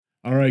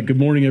All right, good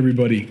morning,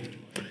 everybody.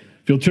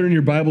 If you'll turn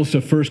your Bibles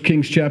to 1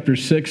 Kings chapter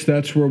 6,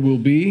 that's where we'll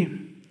be,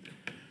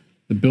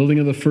 the building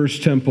of the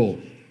first temple.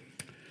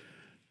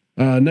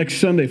 Next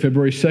Sunday,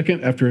 February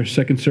 2nd, after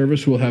second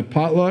service, we'll have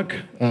potluck,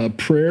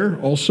 prayer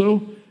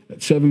also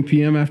at 7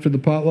 p.m. after the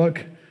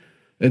potluck,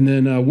 and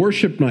then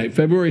worship night,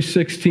 February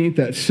 16th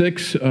at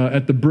 6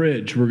 at the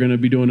Bridge. We're going to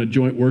be doing a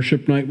joint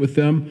worship night with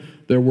them,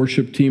 their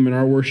worship team and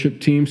our worship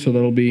team, so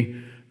that'll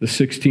be the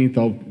 16th.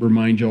 I'll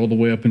remind you all the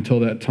way up until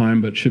that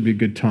time, but it should be a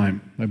good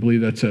time. I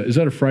believe is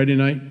that a Friday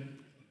night?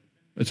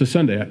 It's a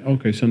Sunday.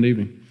 Okay, Sunday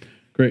evening.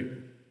 Great.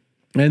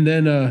 And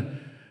then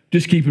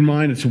just keep in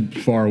mind, it's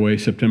far away,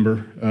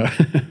 September,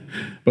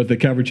 but the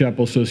Calvary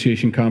Chapel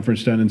Association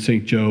Conference down in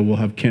St. Joe will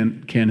have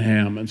Ken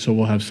Ham, and so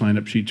we'll have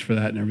sign-up sheets for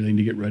that and everything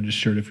to get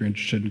registered if you're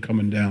interested in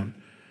coming down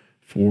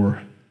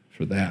for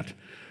that.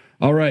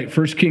 All right,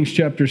 1 Kings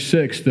chapter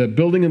 6, the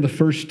building of the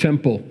first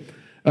temple.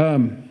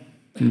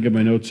 Let me get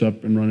my notes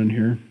up and running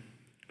here.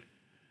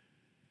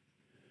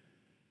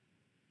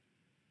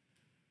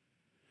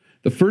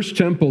 The first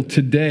temple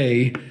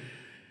today,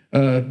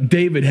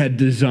 David had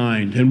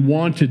designed and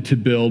wanted to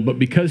build, but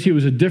because he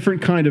was a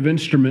different kind of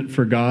instrument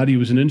for God, he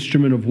was an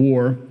instrument of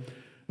war,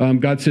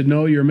 God said,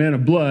 no, you're a man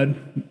of blood,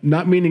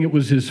 not meaning it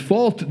was his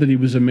fault that he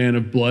was a man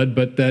of blood,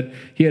 but that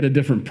he had a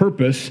different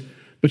purpose.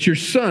 But your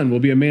son will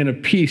be a man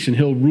of peace, and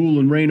he'll rule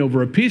and reign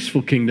over a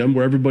peaceful kingdom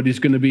where everybody's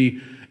going to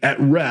be at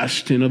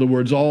rest. In other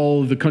words,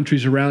 all of the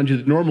countries around you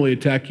that normally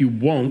attack you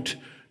won't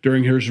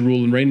during his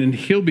rule and reign, and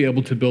he'll be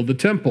able to build the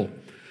temple.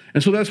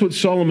 And so that's what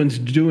Solomon's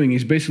doing.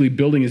 He's basically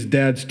building his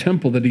dad's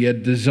temple that he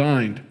had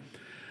designed.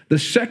 The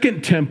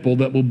second temple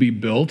that will be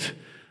built,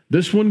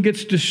 this one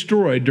gets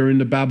destroyed during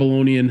the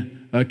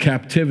Babylonian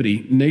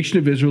captivity. The nation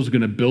of Israel is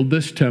going to build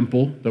this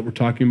temple that we're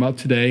talking about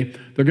today.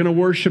 They're going to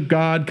worship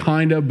God,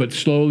 kind of, but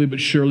slowly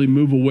but surely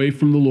move away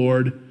from the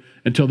Lord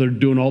until they're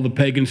doing all the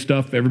pagan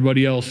stuff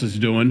everybody else is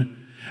doing.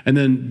 And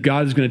then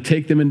God is going to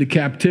take them into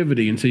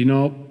captivity and say,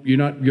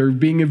 you're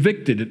being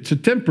evicted. It's a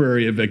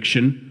temporary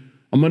eviction.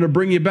 I'm going to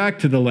bring you back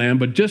to the land,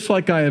 but just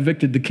like I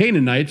evicted the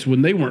Canaanites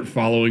when they weren't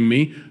following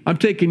me, I'm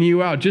taking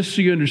you out just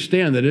so you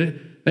understand that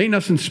it ain't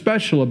nothing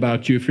special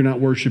about you if you're not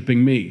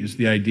worshiping me, is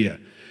the idea.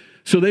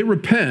 So they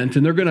repent,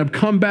 and they're going to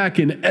come back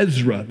in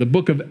Ezra, the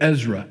book of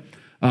Ezra.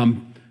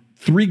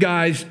 Three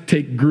guys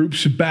take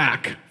groups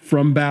back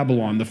from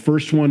Babylon. The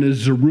first one is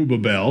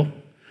Zerubbabel.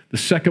 The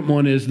second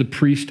one is the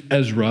priest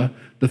Ezra.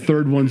 The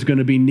third one's going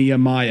to be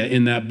Nehemiah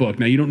in that book.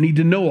 Now, you don't need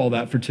to know all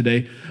that for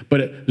today,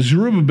 but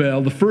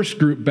Zerubbabel, the first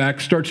group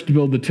back, starts to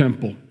build the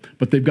temple.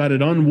 But they've got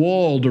it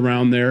unwalled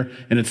around there,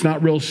 and it's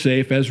not real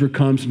safe. Ezra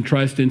comes and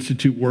tries to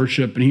institute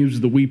worship, and he was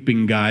the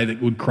weeping guy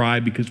that would cry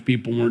because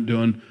people weren't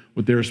doing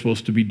what they were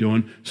supposed to be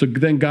doing. So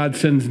then God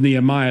sends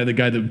Nehemiah, the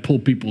guy that would pull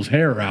people's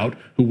hair out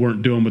who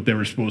weren't doing what they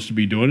were supposed to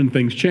be doing, and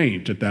things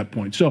changed at that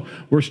point. So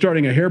we're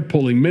starting a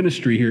hair-pulling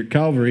ministry here at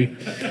Calvary.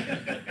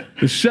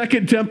 The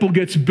second temple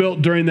gets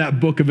built during that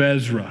book of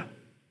Ezra,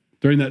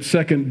 during that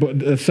second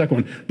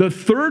one. The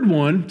third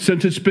one,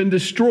 since it's been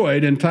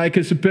destroyed,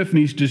 Antiochus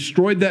Epiphanes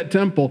destroyed that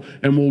temple,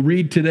 and we'll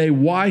read today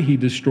why he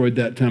destroyed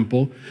that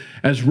temple,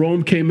 as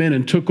Rome came in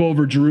and took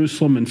over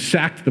Jerusalem and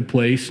sacked the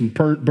place and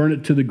burned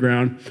it to the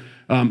ground.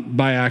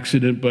 By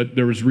accident, but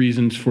there was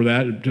reasons for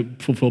that to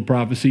fulfill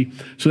prophecy.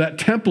 So that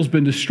temple's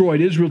been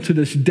destroyed. Israel to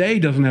this day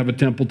doesn't have a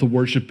temple to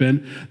worship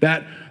in.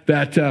 That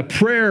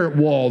prayer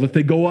wall that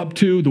they go up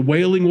to, the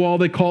wailing wall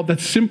they call it,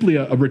 that's simply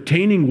a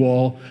retaining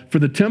wall for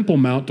the Temple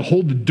Mount to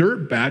hold the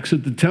dirt back so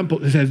that the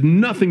temple, it has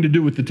nothing to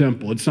do with the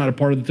temple. It's not a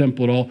part of the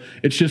temple at all.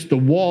 It's just the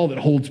wall that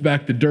holds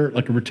back the dirt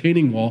like a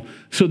retaining wall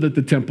so that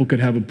the temple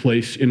could have a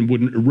place and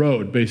wouldn't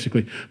erode,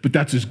 basically. But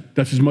that's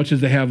as much as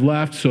they have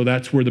left, so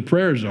that's where the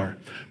prayers are.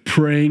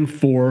 Praying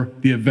for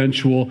the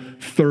eventual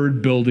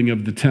third building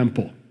of the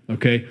temple,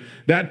 okay?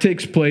 That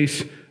takes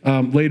place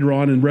later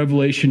on in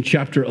Revelation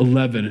chapter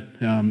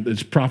 11.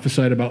 It's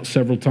prophesied about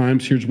several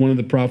times. Here's one of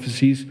the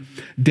prophecies.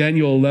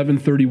 Daniel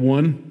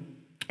 11:31.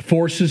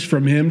 Forces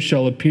from him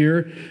shall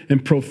appear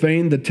and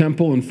profane the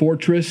temple and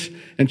fortress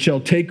and shall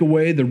take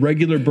away the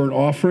regular burnt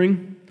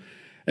offering.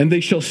 And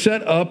they shall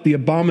set up the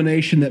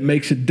abomination that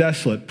makes it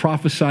desolate,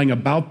 prophesying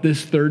about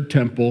this third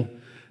temple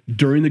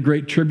during the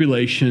Great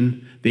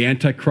Tribulation. The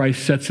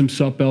Antichrist sets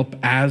himself up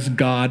as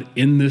God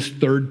in this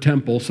third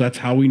temple, so that's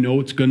how we know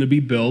it's going to be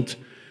built.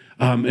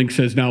 And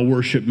says, now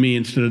worship me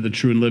instead of the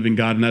true and living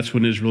God. And that's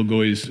when Israel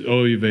goes,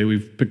 oh,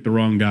 we've picked the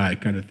wrong guy,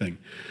 kind of thing.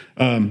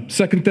 2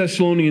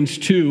 Thessalonians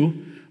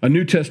 2, a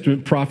New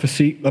Testament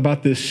prophecy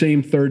about this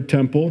same third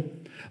temple.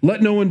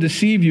 Let no one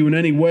deceive you in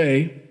any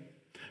way,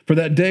 for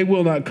that day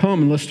will not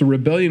come unless the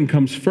rebellion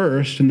comes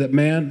first, and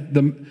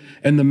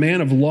the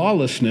man of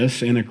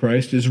lawlessness,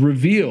 Antichrist, is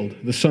revealed,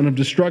 the son of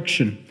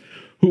destruction,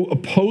 who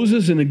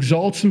opposes and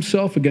exalts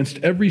himself against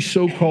every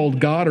so-called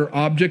God or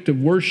object of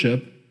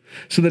worship,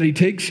 so that he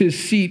takes his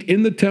seat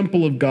in the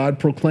temple of God,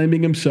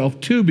 proclaiming himself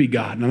to be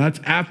God. Now that's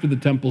after the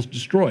temple's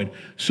destroyed,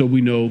 so we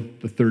know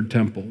the third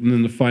temple. And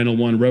then the final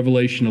one,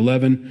 Revelation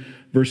 11,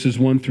 verses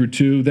 1 through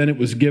 2. Then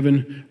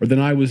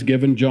I was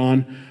given,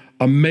 John,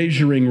 a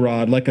measuring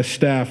rod like a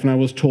staff. And I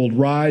was told,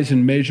 rise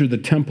and measure the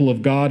temple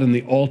of God and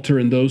the altar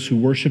and those who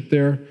worship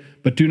there.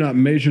 But do not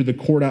measure the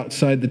court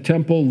outside the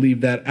temple. Leave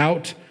that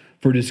out,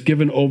 for it is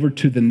given over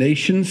to the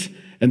nations,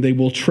 and they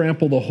will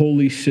trample the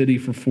holy city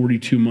for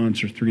 42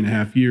 months or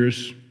 3.5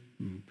 years.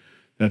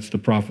 That's the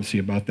prophecy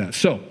about that.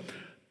 So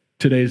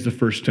today is the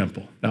first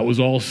temple. That was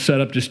all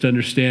set up just to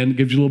understand. It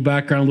gives you a little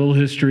background, a little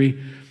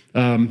history.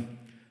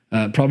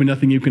 Probably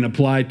nothing you can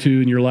apply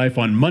to in your life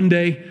on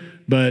Monday,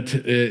 but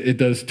it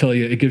does tell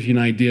you, it gives you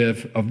an idea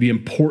of the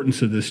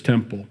importance of this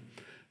temple.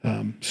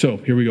 So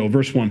here we go,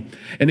 verse 1.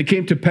 And it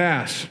came to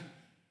pass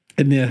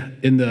in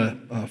the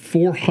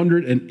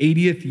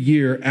 480th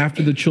year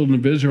after the children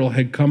of Israel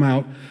had come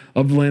out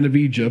of the land of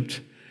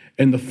Egypt,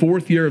 in the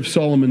 4th year of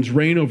Solomon's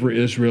reign over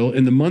Israel,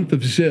 in the month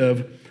of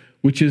Ziv,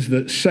 which is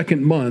the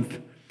 2nd month,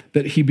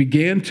 that he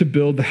began to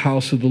build the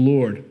house of the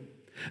Lord.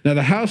 Now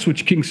the house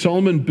which King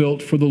Solomon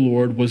built for the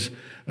Lord was,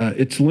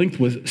 its length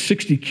was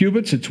 60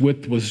 cubits, its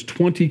width was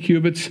 20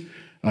 cubits,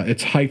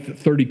 its height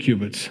 30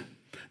 cubits.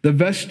 The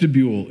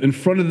vestibule in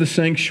front of the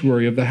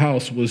sanctuary of the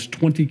house was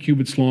 20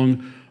 cubits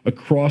long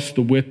across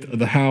the width of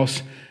the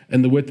house,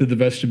 and the width of the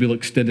vestibule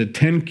extended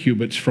 10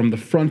 cubits from the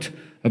front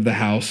of the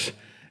house,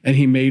 and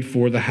he made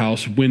for the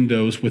house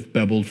windows with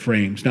beveled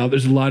frames. Now,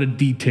 there's a lot of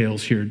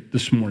details here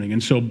this morning,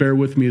 and so bear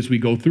with me as we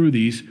go through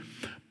these.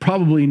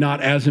 Probably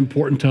not as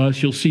important to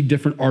us. You'll see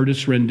different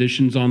artists'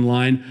 renditions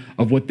online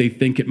of what they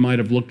think it might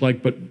have looked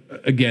like, but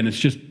again, it's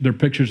just they're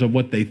pictures of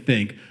what they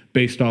think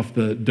based off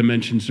the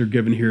dimensions they're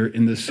given here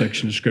in this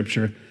section of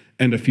Scripture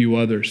and a few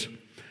others.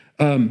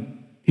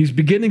 He's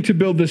beginning to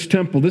build this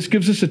temple. This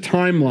gives us a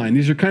timeline.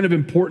 These are kind of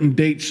important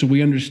dates so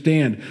we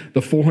understand the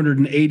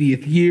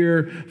 480th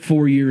year,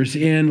 4 years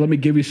in. Let me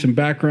give you some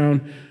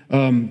background.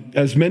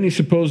 As many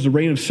suppose, the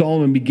reign of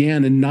Solomon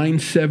began in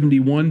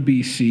 971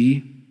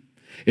 BC.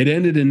 It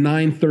ended in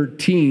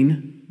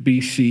 913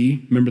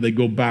 BC. Remember, they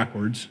go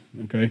backwards,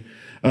 okay?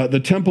 The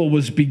temple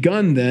was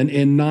begun then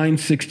in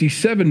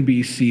 967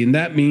 BC, and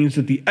that means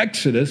that the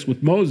Exodus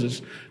with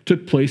Moses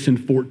took place in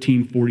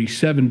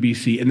 1447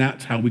 BC, and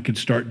that's how we could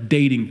start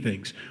dating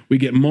things. We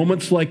get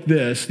moments like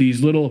this,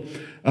 these little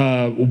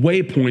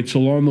waypoints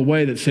along the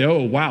way that say,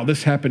 oh, wow,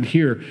 this happened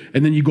here,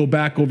 and then you go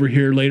back over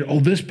here later, oh,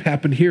 this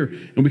happened here,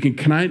 and we can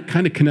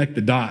kind of connect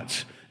the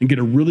dots and get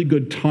a really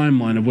good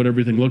timeline of what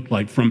everything looked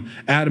like from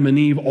Adam and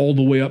Eve all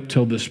the way up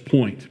till this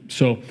point.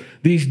 So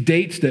these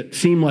dates that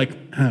seem like,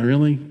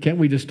 really? Can't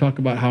we just talk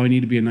about how I need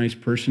to be a nice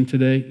person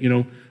today? You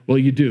know, well,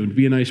 you do.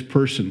 Be a nice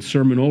person,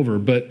 sermon over.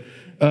 But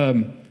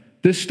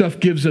this stuff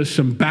gives us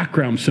some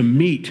background, some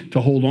meat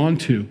to hold on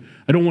to.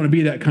 I don't want to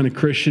be that kind of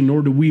Christian,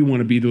 nor do we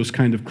want to be those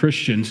kind of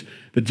Christians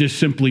that just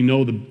simply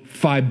know the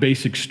 5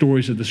 basic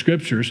stories of the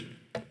Scriptures.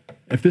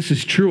 If this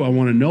is true, I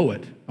want to know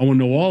it. I want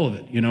to know all of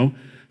it, you know?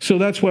 So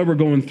that's why we're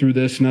going through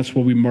this, and that's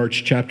why we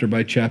march chapter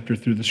by chapter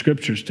through the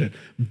Scriptures to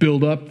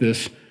build up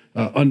this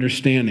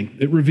understanding.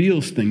 It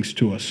reveals things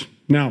to us.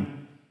 Now,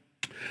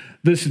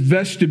 this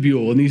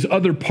vestibule and these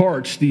other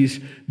parts, these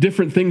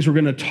different things we're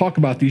going to talk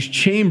about, these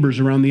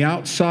chambers around the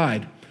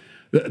outside.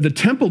 The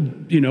temple,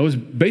 is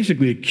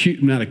basically a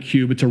cube, not a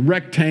cube, it's a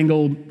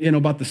rectangle,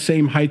 about the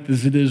same height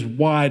as it is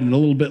wide and a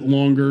little bit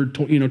longer,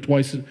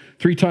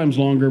 3 times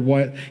longer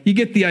wide. You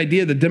get the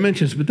idea, the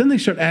dimensions, but then they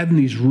start adding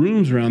these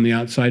rooms around the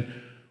outside,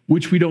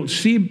 which we don't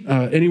see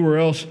anywhere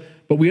else,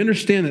 but we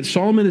understand that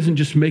Solomon isn't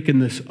just making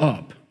this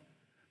up.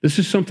 This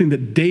is something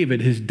that David,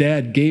 his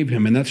dad, gave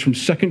him, and that's from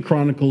 2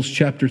 Chronicles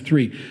chapter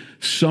 3.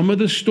 Some of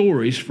the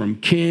stories from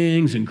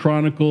Kings and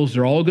Chronicles,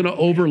 they're all going to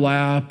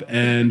overlap,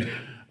 and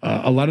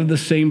a lot of the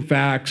same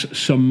facts,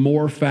 some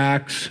more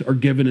facts are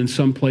given in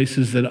some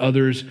places than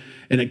others,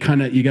 and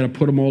you got to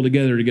put them all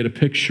together to get a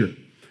picture.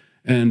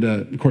 And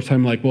of course,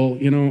 I'm like, well,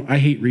 I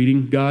hate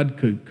reading. God,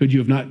 could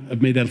you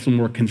have made that a little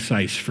more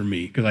concise for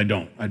me? Because I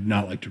don't. I'd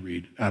not like to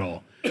read at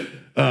all.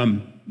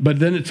 But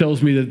then it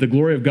tells me that the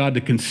glory of God to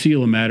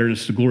conceal a matter, and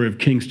it's the glory of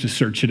kings to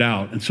search it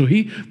out. And so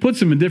he puts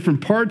them in different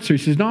parts. So he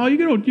says, no,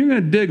 you're going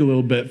to dig a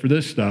little bit for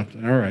this stuff.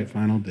 All right,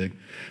 fine, I'll dig.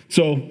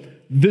 So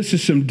this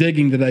is some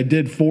digging that I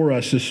did for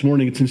us this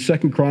morning. It's in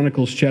 2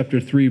 Chronicles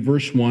chapter 3,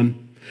 verse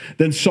 1.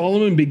 Then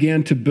Solomon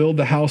began to build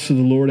the house of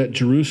the Lord at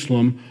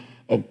Jerusalem.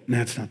 Oh,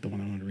 that's not the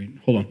one I want to read.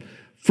 Hold on.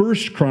 1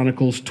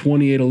 Chronicles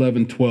 28,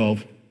 11,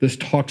 12. This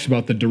talks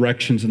about the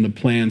directions and the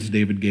plans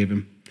David gave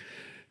him.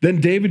 Then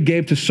David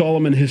gave to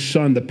Solomon his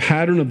son the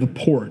pattern of the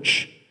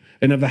porch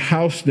and of the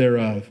house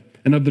thereof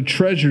and of the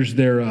treasures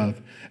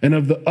thereof and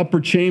of the upper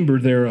chamber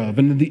thereof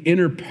and of the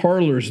inner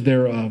parlors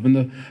thereof and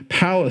the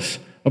palace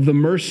of the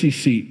mercy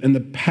seat and the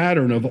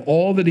pattern of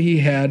all that he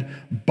had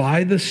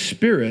by the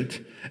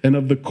Spirit and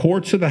of the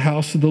courts of the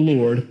house of the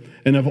Lord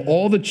and of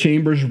all the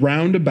chambers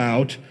round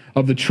about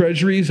of the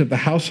treasuries of the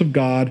house of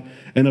God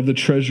and of the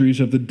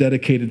treasuries of the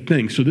dedicated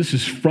things. So this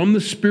is from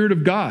the Spirit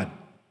of God.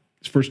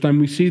 It's the first time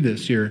we see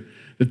this here.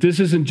 That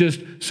this isn't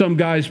just some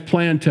guy's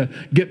plan to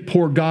get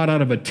poor God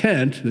out of a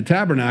tent, the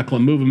tabernacle,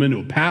 and move him into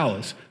a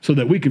palace so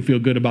that we can feel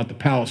good about the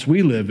palace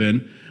we live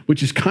in,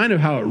 which is kind of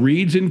how it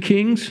reads in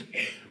Kings.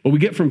 But we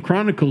get from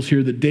Chronicles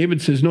here that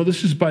David says, no,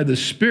 this is by the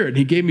Spirit.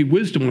 He gave me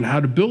wisdom on how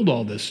to build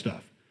all this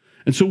stuff.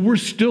 And so we're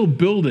still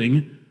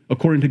building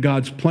according to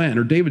God's plan,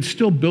 or David's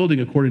still building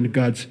according to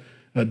God's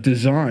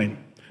design.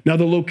 Now,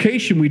 the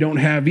location we don't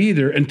have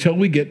either until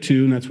we get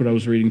to, and that's what I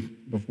was reading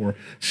before,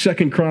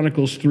 2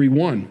 Chronicles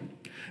 3:1.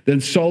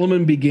 Then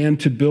Solomon began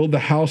to build the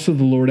house of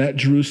the Lord at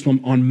Jerusalem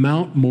on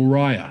Mount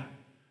Moriah.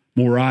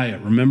 Moriah,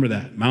 remember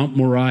that, Mount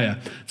Moriah.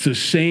 It's the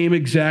same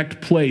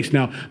exact place.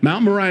 Now,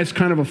 Mount Moriah is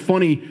kind of a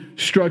funny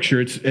structure.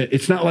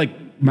 It's not like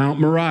Mount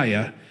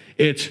Moriah.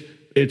 It's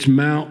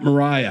Mount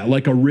Moriah,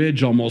 like a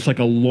ridge almost, like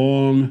a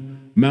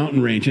long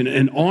mountain range.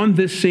 And on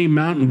this same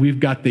mountain, we've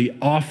got the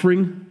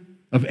offering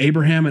of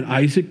Abraham and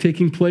Isaac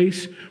taking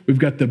place. We've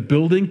got the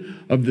building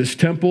of this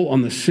temple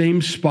on the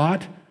same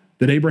spot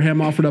that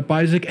Abraham offered up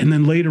Isaac. And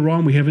then later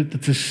on, we have it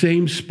at the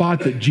same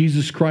spot that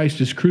Jesus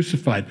Christ is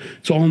crucified.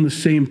 It's all in the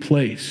same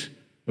place.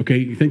 Okay,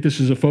 you think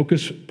this is a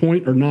focus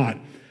point or not?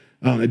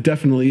 It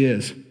definitely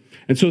is.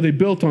 And so they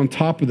built on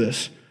top of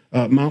this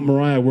Mount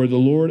Moriah, where the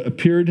Lord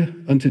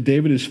appeared unto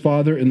David his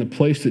father in the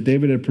place that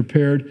David had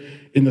prepared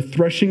in the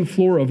threshing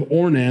floor of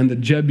Ornan the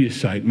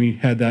Jebusite. We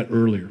had that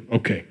earlier.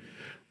 Okay.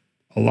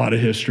 A lot of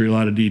history, a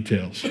lot of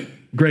details.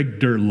 Greg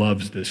Durr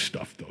loves this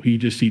stuff, though. He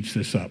just eats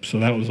this up. So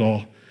that was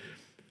all.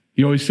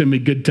 He always send me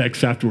good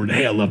texts afterward.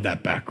 Hey, I love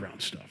that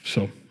background stuff.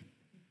 So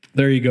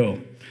there you go.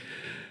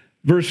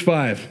 Verse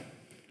 5,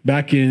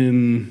 back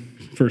in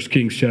 1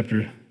 Kings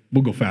chapter,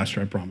 we'll go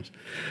faster, I promise.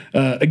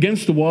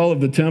 Against the wall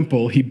of the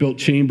temple, he built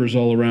chambers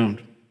all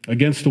around.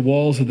 Against the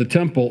walls of the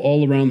temple,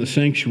 all around the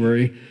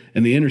sanctuary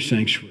and the inner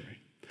sanctuary.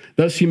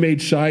 Thus he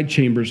made side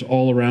chambers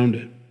all around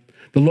it.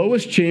 The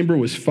lowest chamber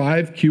was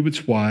 5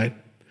 cubits wide,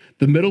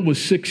 the middle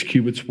was 6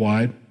 cubits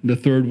wide, and the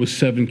third was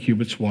 7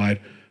 cubits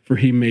wide, for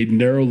he made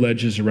narrow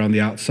ledges around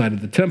the outside of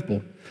the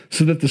temple,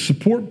 so that the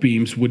support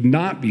beams would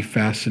not be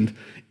fastened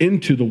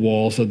into the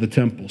walls of the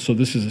temple. So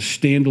this is a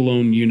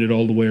standalone unit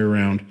all the way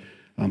around,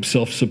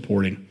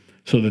 self-supporting,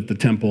 so that the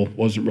temple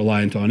wasn't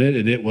reliant on it,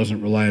 and it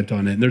wasn't reliant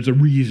on it. And there's a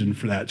reason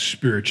for that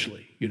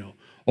spiritually.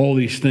 All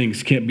these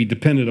things can't be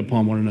dependent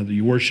upon one another.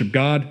 You worship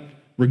God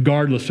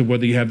regardless of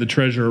whether you have the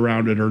treasure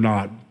around it or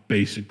not,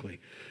 basically.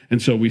 And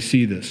so we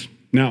see this.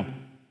 Now,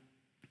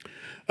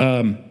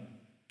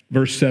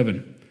 verse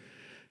 7,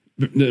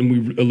 and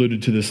we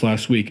alluded to this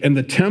last week. And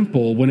the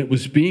temple, when it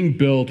was being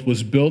built,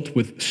 was built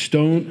with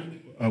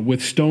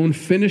stone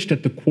finished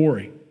at the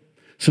quarry,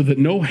 so that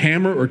no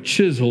hammer or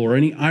chisel or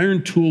any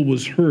iron tool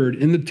was heard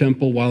in the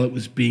temple while it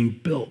was being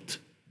built.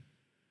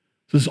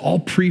 So this is all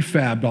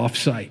prefabbed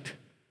off-site,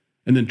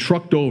 and then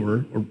trucked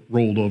over or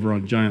rolled over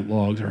on giant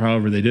logs or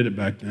however they did it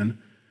back then,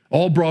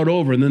 all brought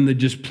over, and then they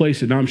just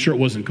placed it. Now, I'm sure it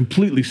wasn't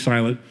completely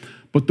silent,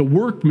 but the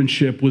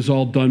workmanship was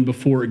all done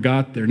before it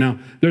got there. Now,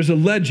 there's a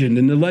legend,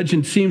 and the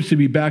legend seems to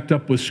be backed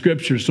up with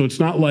scripture, so it's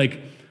not like,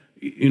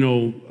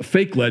 a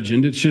fake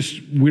legend. It's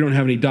just we don't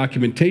have any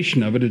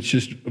documentation of it. It's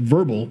just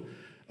verbal.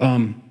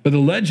 But the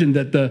legend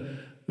that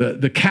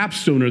the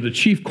capstone or the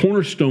chief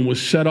cornerstone was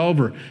set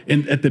over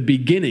at the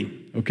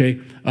beginning,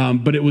 okay?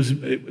 But it was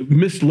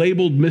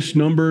mislabeled,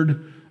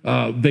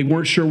 misnumbered. They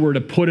weren't sure where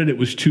to put it. It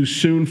was too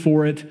soon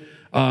for it.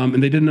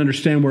 And they didn't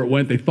understand where it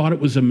went. They thought it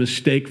was a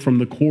mistake from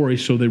the quarry,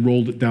 so they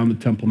rolled it down the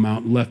Temple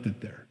Mount and left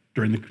it there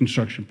during the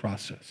construction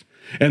process.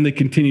 And they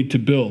continued to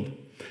build.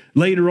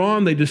 Later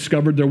on, they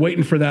discovered they're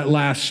waiting for that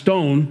last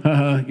stone.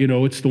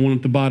 It's the one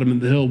at the bottom of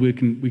the hill. We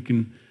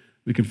can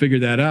figure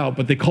that out.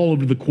 But they call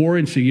over to the quarry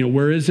and say,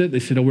 where is it? They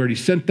said, we already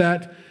sent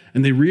that.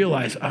 And they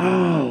realize,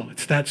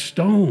 it's that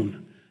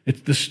stone.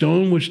 It's the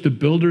stone which the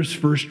builders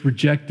first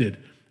rejected,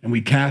 and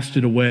we cast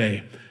it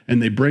away.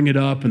 And they bring it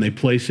up and they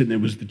place it, and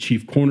it was the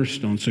chief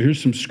cornerstone. So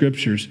here's some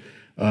scriptures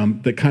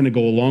that kind of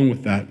go along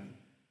with that.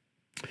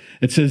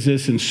 It says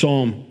this in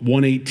Psalm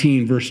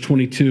 118, verse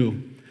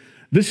 22.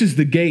 This is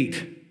the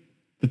gate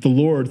that the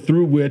Lord,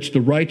 through which the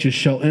righteous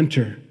shall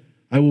enter.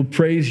 I will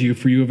praise you,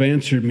 for you have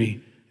answered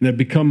me and have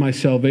become my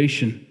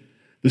salvation.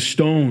 The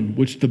stone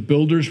which the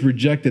builders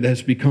rejected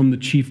has become the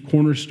chief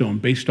cornerstone.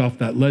 Based off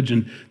that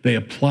legend, they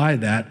apply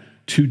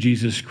that to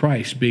Jesus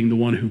Christ, being the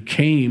one who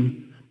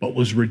came but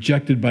was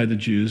rejected by the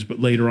Jews, but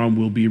later on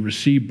will be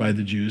received by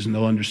the Jews, and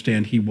they'll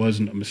understand he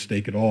wasn't a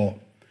mistake at all.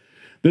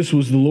 This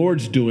was the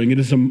Lord's doing.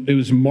 It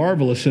was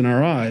marvelous in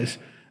our eyes.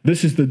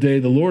 This is the day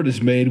the Lord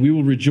has made. We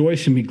will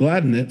rejoice and be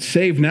glad in it.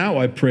 Save now,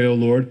 I pray, O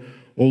Lord.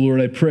 O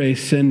Lord, I pray,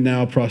 send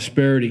now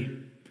prosperity.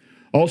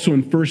 Also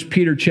in 1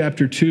 Peter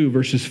chapter 2,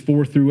 verses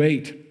 4 through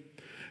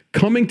 8.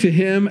 Coming to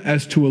him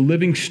as to a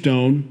living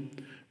stone,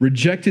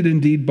 rejected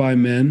indeed by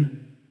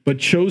men, but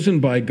chosen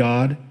by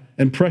God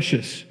and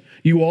precious.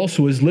 You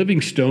also, as living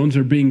stones,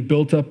 are being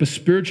built up a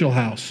spiritual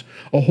house,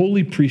 a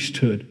holy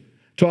priesthood,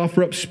 to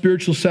offer up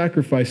spiritual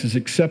sacrifices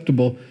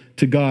acceptable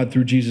to God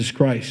through Jesus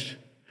Christ.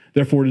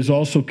 Therefore, it is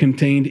also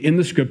contained in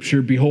the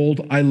scripture,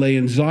 behold, I lay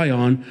in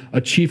Zion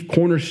a chief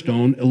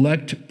cornerstone,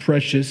 elect,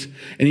 precious,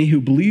 and he who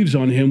believes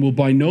on him will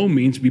by no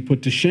means be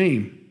put to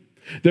shame.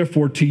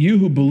 Therefore, to you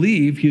who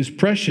believe, he is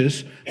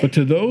precious, but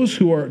to those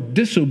who are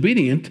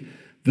disobedient,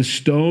 The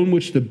stone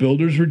which the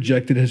builders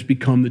rejected has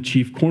become the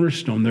chief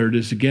cornerstone. There it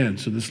is again.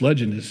 So this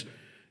legend is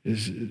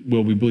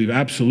well, we believe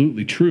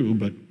absolutely true,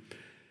 but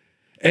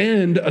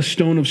and a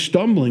stone of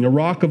stumbling, a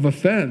rock of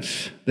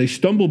offense. They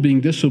stumble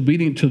being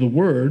disobedient to the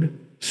word,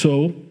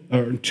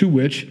 to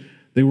which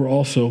they were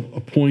also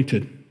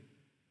appointed.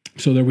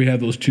 So there we have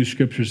those two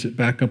scriptures that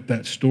back up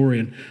that story.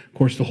 And of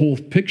course, the whole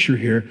picture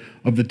here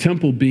of the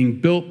temple being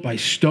built by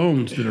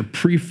stones that are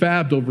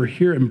prefabbed over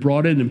here and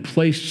brought in and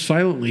placed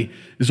silently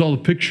is all a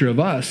picture of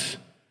us.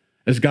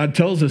 As God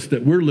tells us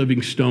that we're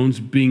living stones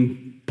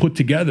being put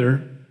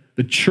together.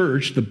 The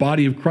church, the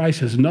body of Christ,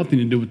 has nothing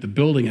to do with the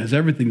building, has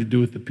everything to do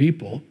with the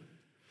people.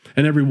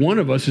 And every one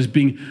of us is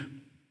being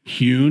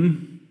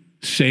hewn,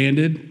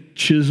 sanded,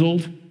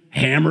 chiseled,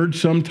 hammered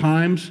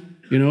sometimes.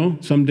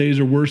 Some days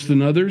are worse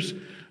than others.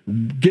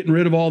 Getting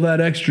rid of all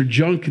that extra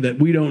junk that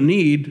we don't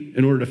need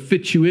in order to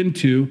fit you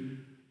into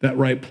that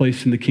right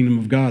place in the kingdom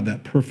of God,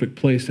 that perfect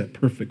place, that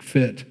perfect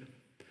fit.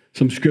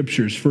 Some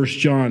scriptures, 1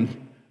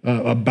 John,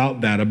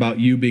 about that, about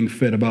you being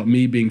fit, about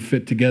me being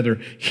fit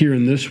together here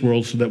in this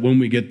world so that when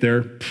we get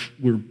there,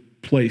 we're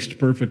placed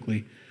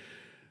perfectly.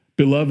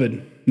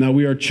 Beloved, now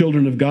we are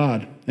children of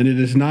God, and it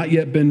has not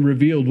yet been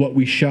revealed what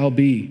we shall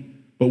be.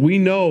 But we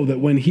know that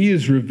when he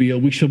is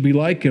revealed, we shall be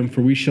like him,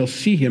 for we shall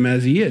see him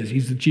as he is.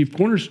 He's the chief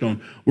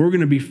cornerstone. We're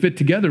going to be fit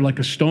together like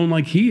a stone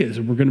like he is,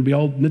 and we're going to be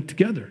all knit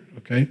together,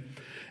 okay?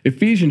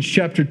 Ephesians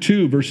chapter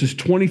 2, verses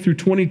 20 through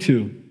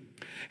 22.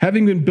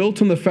 Having been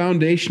built on the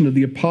foundation of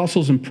the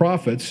apostles and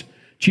prophets,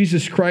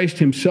 Jesus Christ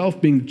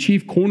himself being the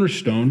chief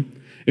cornerstone,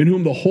 in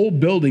whom the whole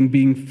building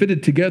being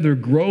fitted together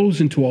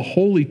grows into a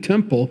holy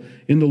temple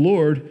in the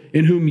Lord,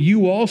 in whom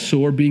you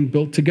also are being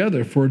built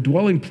together for a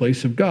dwelling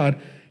place of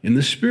God in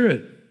the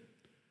Spirit.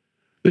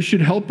 This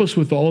should help us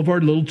with all of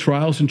our little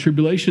trials and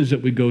tribulations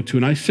that we go to.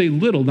 And I say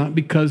little, not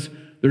because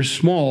they're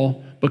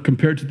small, but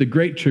compared to the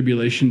great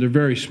tribulation, they're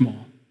very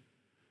small.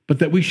 But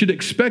that we should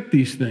expect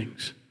these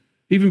things.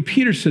 Even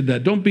Peter said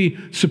that. Don't be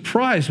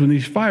surprised when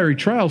these fiery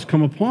trials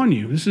come upon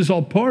you. This is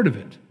all part of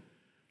it.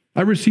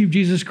 I received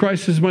Jesus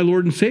Christ as my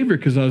Lord and Savior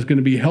because I was going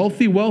to be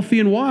healthy, wealthy,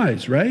 and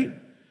wise, right?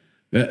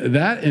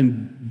 That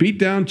and beat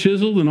down,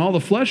 chiseled, and all the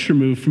flesh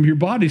removed from your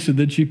body so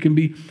that you can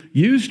be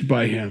used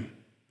by him.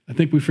 I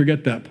think we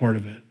forget that part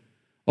of it.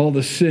 All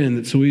the sin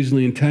that so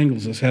easily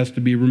entangles us has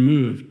to be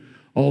removed.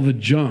 All the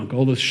junk,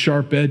 all the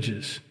sharp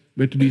edges.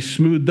 We have to be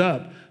smoothed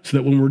up so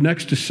that when we're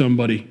next to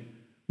somebody,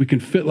 we can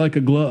fit like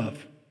a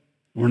glove.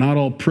 We're not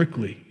all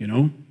prickly,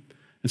 And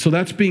so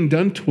that's being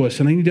done to us,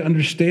 and I need to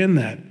understand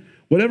that.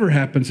 Whatever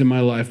happens in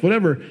my life,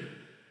 and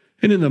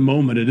in the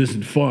moment it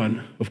isn't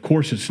fun. Of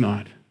course it's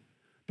not.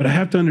 But I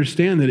have to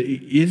understand that,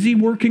 is he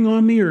working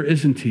on me or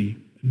isn't he?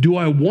 Do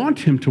I want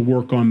him to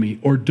work on me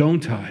or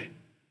don't I?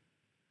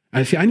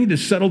 I need to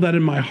settle that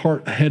in my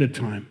heart ahead of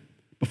time,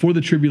 before the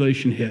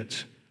tribulation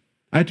hits.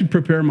 I have to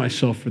prepare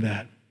myself for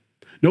that.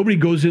 Nobody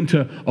goes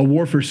into a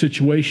warfare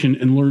situation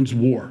and learns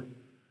war.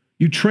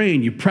 You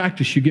train, you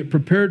practice, you get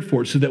prepared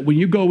for it so that when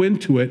you go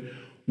into it,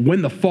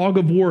 when the fog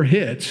of war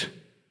hits,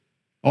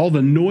 all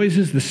the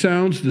noises, the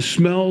sounds, the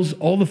smells,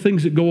 all the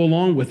things that go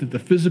along with it, the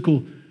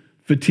physical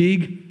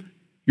fatigue,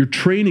 your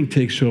training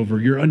takes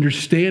over. Your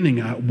understanding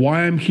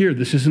why I'm here.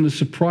 This isn't a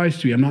surprise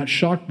to me. I'm not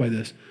shocked by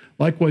this.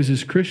 Likewise,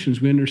 as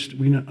Christians, we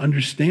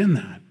understand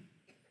that.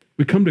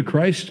 We come to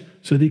Christ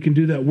so that he can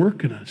do that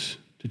work in us,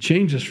 to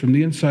change us from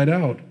the inside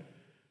out.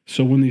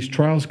 So when these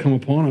trials come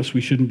upon us,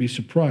 we shouldn't be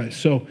surprised.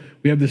 So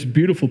we have this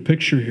beautiful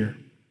picture here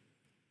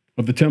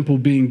of the temple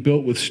being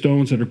built with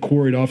stones that are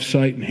quarried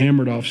off-site and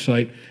hammered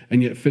off-site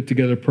and yet fit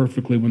together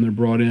perfectly when they're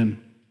brought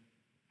in.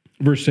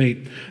 Verse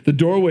 8, the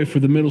doorway for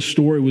the middle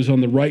story was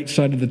on the right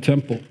side of the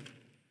temple.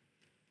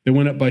 They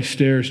went up by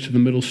stairs to the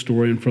middle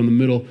story and from the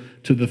middle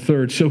to the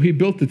third. So he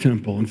built the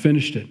temple and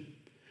finished it.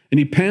 And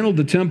he paneled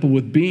the temple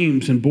with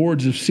beams and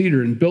boards of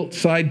cedar and built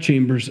side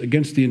chambers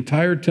against the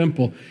entire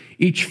temple,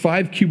 each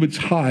 5 cubits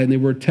high, and they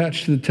were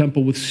attached to the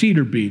temple with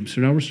cedar beams.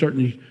 So now we're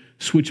starting to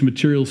switch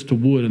materials to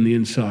wood on the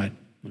inside.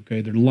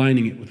 Okay, they're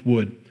lining it with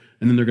wood,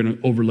 and then they're going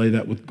to overlay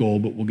that with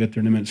gold, but we'll get there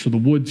in a minute. So the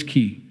wood's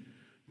key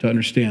to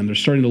understand. They're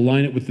starting to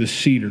line it with this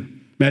cedar.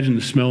 Imagine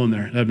the smell in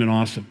there. That'd been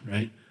awesome,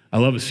 right? I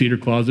love a cedar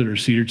closet or a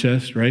cedar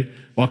chest, right?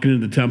 Walking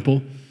into the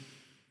temple.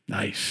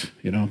 Nice,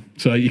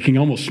 So you can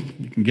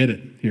get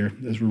it here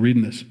as we're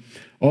reading this.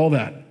 All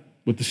that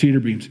with the cedar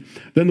beams.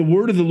 Then the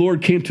word of the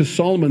Lord came to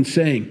Solomon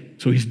saying,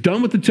 so he's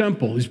done with the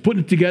temple. He's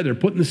putting it together,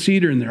 putting the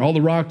cedar in there. All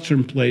the rocks are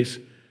in place.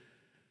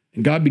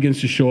 And God begins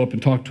to show up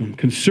and talk to him.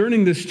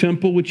 Concerning this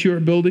temple which you are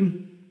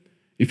building,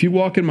 if you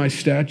walk in my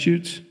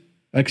statutes,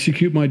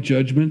 execute my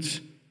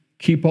judgments,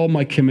 keep all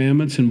my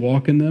commandments and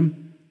walk in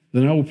them,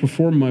 then I will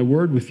perform my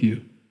word with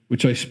you,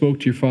 which I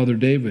spoke to your father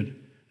David,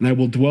 and I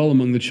will dwell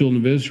among the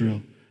children of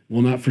Israel, and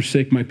will not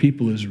forsake my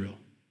people Israel.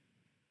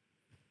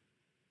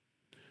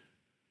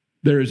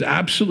 There is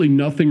absolutely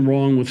nothing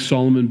wrong with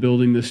Solomon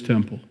building this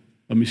temple.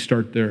 Let me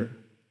start there.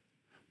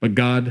 But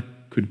God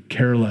could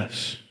care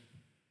less.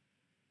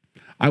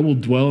 I will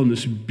dwell in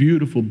this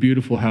beautiful,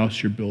 beautiful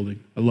house you're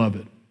building. I love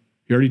it.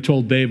 He already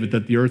told David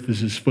that the earth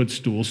is his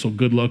footstool, so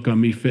good luck on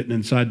me fitting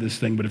inside this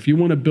thing. But if you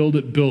want to build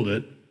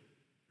it,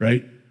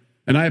 right?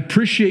 And I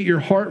appreciate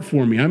your heart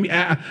for me.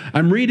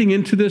 I'm reading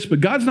into this,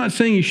 but God's not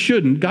saying he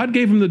shouldn't. God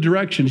gave him the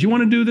directions. You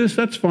want to do this?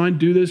 That's fine.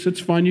 Do this. It's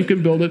fine. You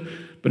can build it.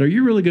 But are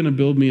you really going to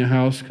build me a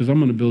house? Because I'm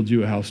going to build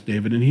you a house,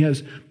 David. And he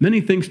has many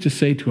things to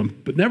say to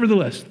him. But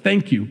nevertheless,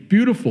 thank you.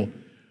 Beautiful.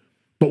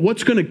 But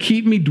what's going to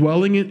keep me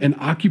dwelling in and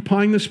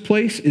occupying this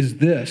place is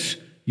this,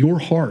 your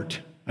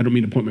heart. I don't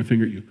mean to point my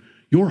finger at you.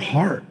 Your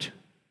heart.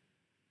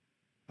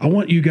 I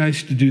want you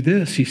guys to do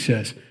this, he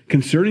says.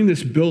 Concerning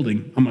this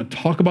building, I'm going to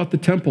talk about the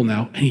temple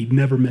now, and he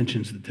never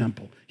mentions the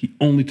temple. He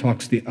only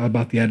talks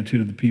about the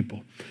attitude of the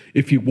people.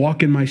 If you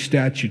walk in my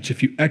statutes,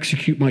 if you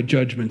execute my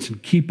judgments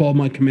and keep all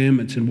my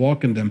commandments and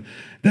walk in them,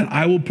 then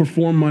I will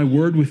perform my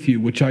word with you,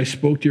 which I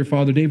spoke to your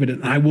father David,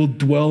 and I will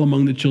dwell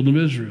among the children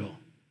of Israel.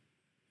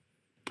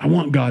 I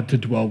want God to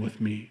dwell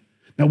with me.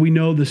 Now, we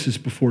know this is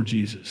before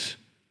Jesus.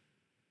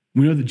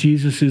 We know that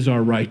Jesus is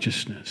our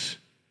righteousness.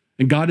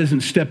 And God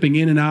isn't stepping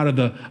in and out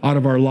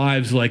of our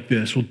lives like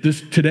this. Well,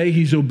 today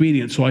he's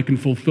obedient, so I can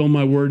fulfill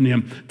my word in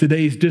him.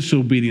 Today he's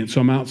disobedient,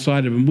 so I'm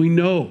outside of him. We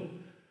know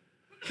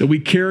that we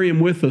carry him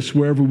with us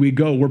wherever we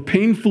go. We're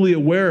painfully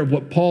aware of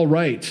what Paul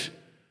writes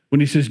when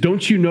he says,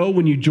 don't you know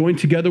when you join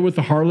together with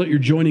the harlot, you're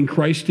joining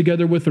Christ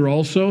together with her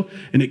also?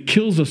 And it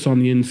kills us on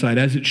the inside,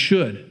 as it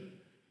should.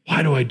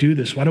 Why do I do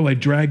this? Why do I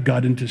drag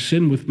God into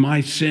sin with my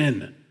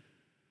sin?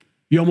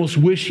 You almost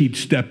wish he'd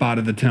step out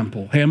of the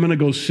temple. Hey, I'm going to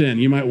go sin.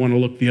 You might want to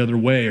look the other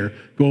way or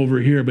go over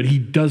here, but he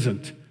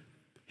doesn't.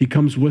 He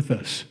comes with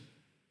us.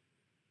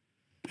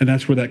 And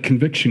that's where that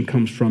conviction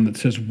comes from that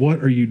says,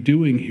 what are you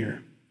doing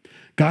here?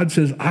 God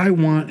says, I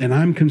want and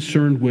I'm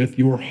concerned with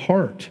your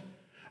heart.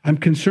 I'm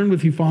concerned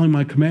with you following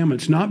my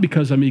commandments, not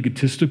because I'm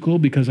egotistical,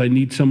 because I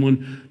need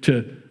someone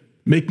to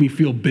make me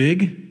feel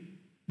big.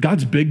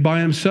 God's big by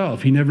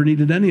himself. He never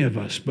needed any of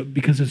us, but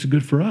because it's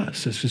good for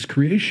us as his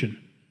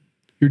creation.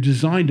 You're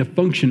designed to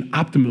function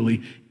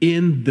optimally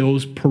in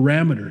those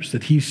parameters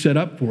that he set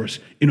up for us.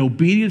 In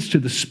obedience to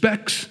the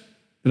specs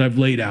that I've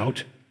laid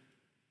out,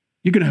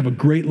 you're going to have a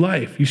great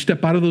life. You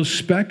step out of those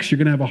specs, you're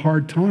going to have a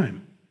hard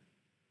time.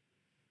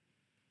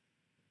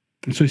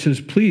 And so he says,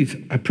 please,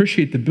 I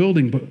appreciate the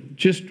building, but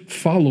just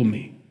follow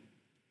me.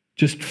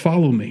 Just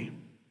follow me.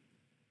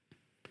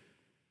 A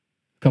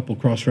couple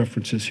cross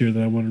references here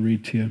that I want to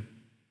read to you.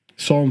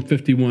 Psalm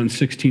 51,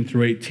 16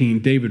 through 18,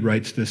 David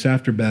writes this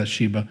after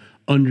Bathsheba,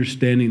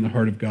 understanding the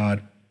heart of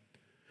God.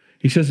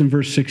 He says in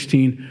verse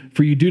 16,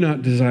 for you do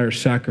not desire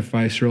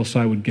sacrifice, or else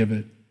I would give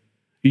it.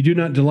 You do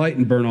not delight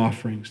in burnt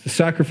offerings. The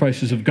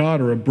sacrifices of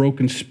God are a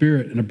broken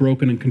spirit and a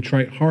broken and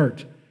contrite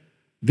heart.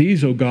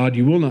 These, O God,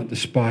 you will not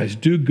despise.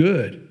 Do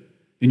good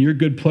in your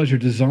good pleasure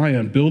to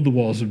Zion. Build the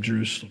walls of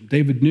Jerusalem.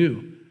 David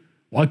knew,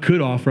 well, I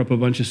could offer up a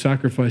bunch of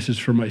sacrifices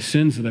for my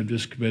sins that I've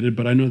just committed,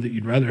 but I know that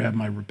you'd rather have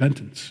my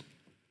repentance.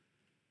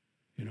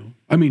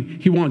 I mean,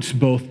 he wants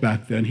both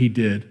back then. He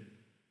did.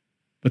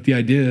 But the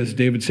idea is,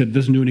 David said, it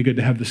doesn't do any good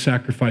to have the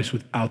sacrifice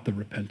without the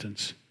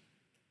repentance.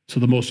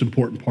 So the most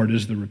important part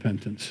is the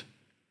repentance.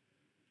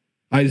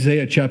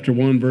 Isaiah chapter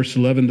 1, verse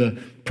 11,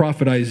 the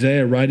prophet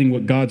Isaiah, writing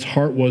what God's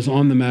heart was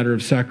on the matter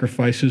of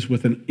sacrifices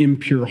with an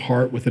impure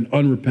heart, with an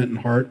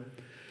unrepentant heart.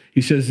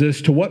 He says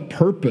this, to what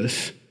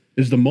purpose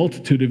is the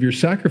multitude of your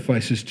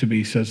sacrifices to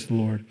me, says the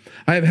Lord.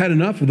 I have had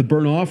enough of the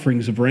burnt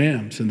offerings of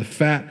rams and the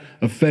fat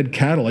of fed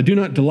cattle. I do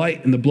not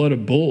delight in the blood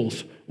of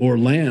bulls or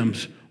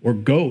lambs or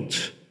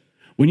goats.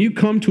 When you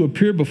come to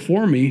appear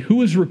before me,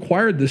 who has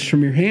required this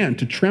from your hand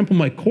to trample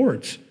my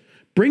courts?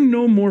 Bring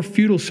no more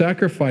futile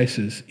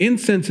sacrifices.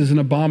 Incense is an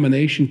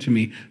abomination to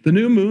me. The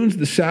new moons,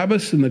 the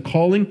Sabbaths, and the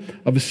calling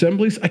of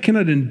assemblies, I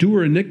cannot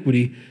endure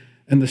iniquity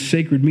and the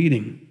sacred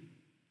meeting.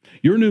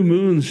 Your new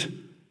moons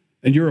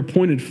and your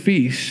appointed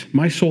feasts,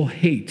 my soul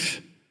hates.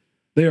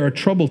 They are a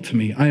trouble to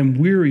me. I am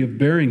weary of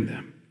bearing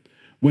them.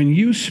 When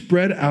you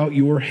spread out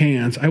your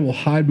hands, I will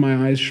hide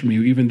my eyes from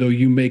you. Even though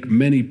you make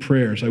many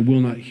prayers, I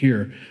will not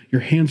hear. Your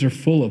hands are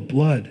full of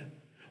blood.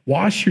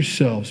 Wash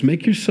yourselves,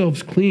 make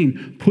yourselves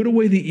clean. Put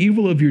away the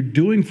evil of your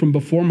doing from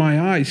before my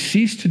eyes.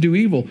 Cease to do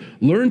evil.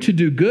 Learn to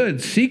do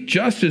good. Seek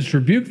justice.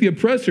 Rebuke the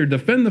oppressor.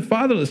 Defend the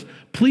fatherless.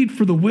 Plead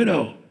for the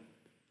widow.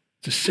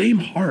 It's the same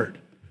heart.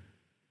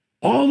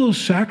 All those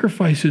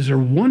sacrifices are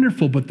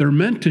wonderful, but they're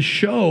meant to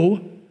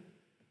show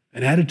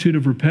an attitude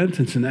of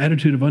repentance, an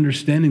attitude of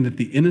understanding that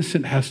the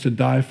innocent has to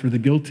die for the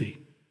guilty.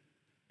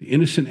 The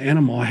innocent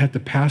animal, I have to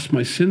pass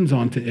my sins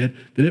on to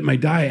it, that it may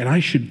die, and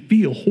I should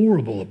feel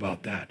horrible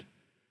about that.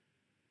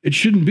 It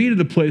shouldn't be to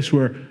the place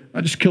where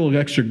I just kill an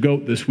extra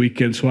goat this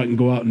weekend so I can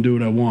go out and do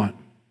what I want.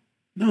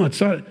 No,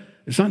 it's not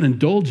an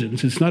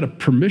indulgence. It's not a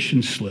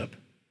permission slip.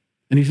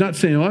 And he's not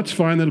saying, oh, that's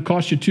fine. That'll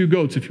cost you 2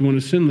 goats if you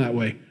want to sin that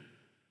way.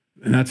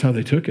 And that's how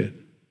they took it.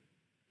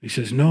 He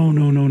says, no,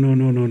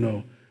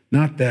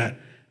 not that.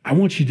 I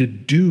want you to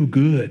do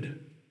good.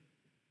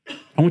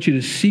 I want you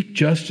to seek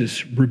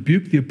justice,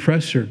 rebuke the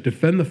oppressor,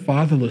 defend the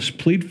fatherless,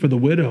 plead for the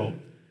widow.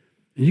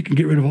 And you can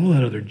get rid of all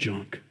that other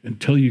junk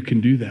until you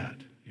can do that,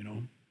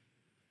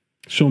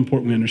 So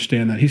important we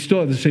understand that. He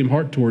still has the same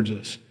heart towards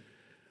us.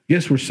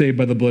 Yes, we're saved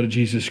by the blood of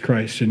Jesus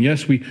Christ. And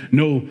yes, we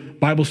know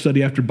Bible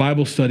study after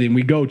Bible study, and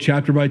we go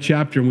chapter by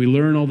chapter, and we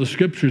learn all the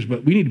scriptures,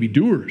 but we need to be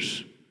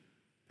doers.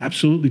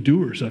 Absolutely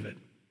doers of it.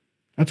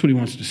 That's what he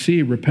wants to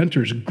see.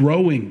 Repenters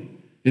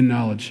growing in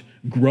knowledge,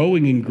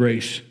 growing in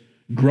grace,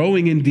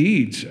 growing in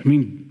deeds. I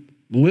mean,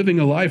 living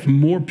a life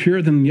more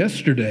pure than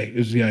yesterday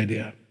is the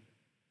idea.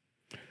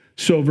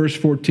 So verse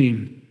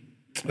 14.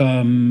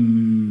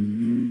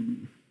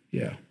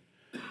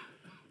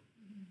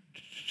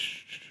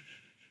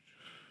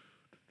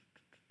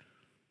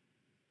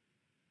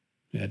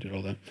 Yeah, I did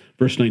all that.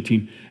 Verse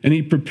 19. And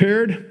he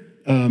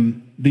prepared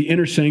the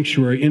inner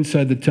sanctuary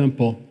inside the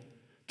temple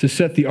to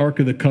set the Ark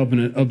of the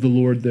Covenant of the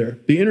Lord there.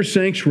 The inner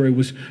sanctuary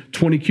was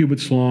 20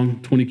 cubits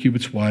long, 20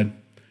 cubits wide,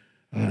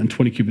 and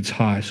 20 cubits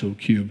high, so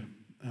cube.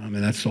 And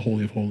that's the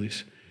Holy of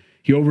Holies.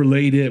 He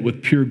overlaid it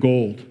with pure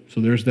gold.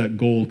 So there's that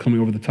gold coming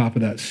over the top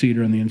of that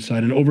cedar on the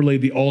inside, and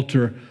overlaid the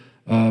altar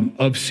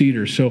of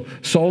cedar. So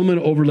Solomon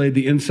overlaid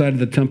the inside of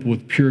the temple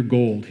with pure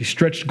gold. He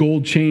stretched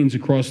gold chains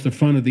across the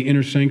front of the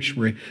inner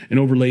sanctuary and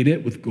overlaid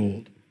it with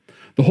gold.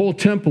 The whole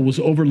temple was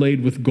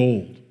overlaid with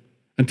gold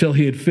until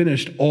he had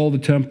finished all the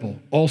temple.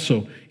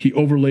 Also, he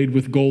overlaid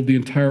with gold the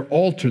entire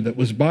altar that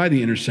was by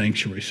the inner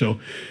sanctuary. So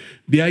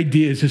the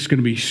idea is it's going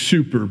to be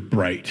super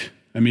bright.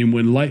 I mean,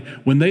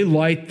 when they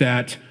light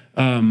that,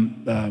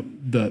 the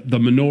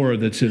menorah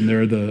that's in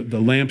there, the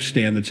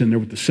lampstand that's in there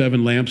with the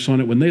 7 lamps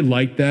on it, when they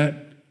light that,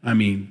 I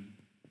mean,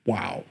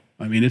 wow.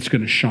 I mean, it's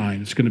going to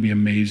shine. It's going to be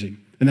amazing.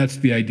 And that's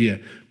the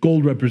idea.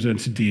 Gold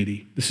represents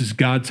deity. This is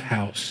God's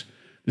house.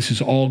 This is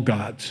all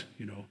God's,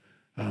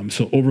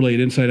 so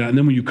overlaid inside out. And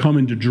then when you come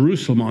into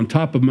Jerusalem, on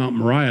top of Mount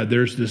Moriah,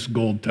 there's this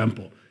gold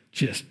temple.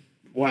 Just,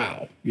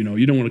 wow.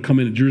 You don't want to come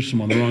into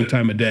Jerusalem on the wrong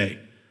time of day.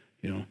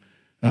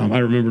 I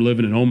remember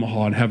living in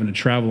Omaha and having to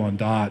travel on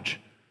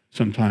Dodge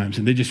sometimes,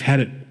 and they just had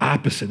it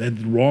opposite. They had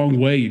the wrong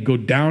way. You go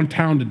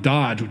downtown to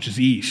Dodge, which is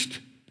east,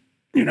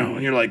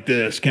 and you're like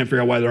this, can't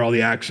figure out why all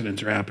the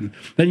accidents are happening.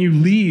 Then you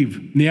leave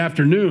in the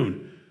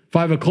afternoon,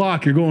 5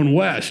 o'clock, you're going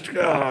west.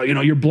 Oh,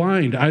 you're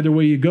blind either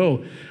way you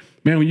go.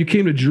 Man, when you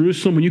came to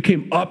Jerusalem, when you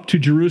came up to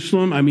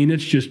Jerusalem, I mean,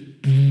 it's just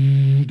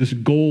this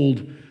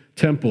gold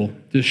temple,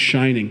 just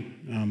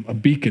shining, a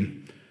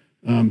beacon.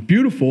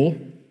 Beautiful,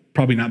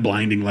 probably not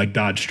blinding like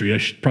Dodge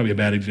Street. Probably a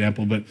bad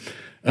example, but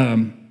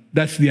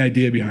that's the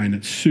idea behind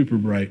it. Super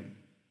bright.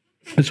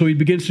 And so he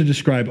begins to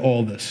describe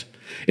all this.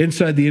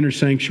 Inside the inner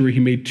sanctuary, he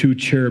made 2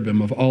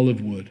 cherubim of olive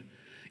wood,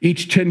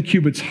 each 10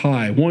 cubits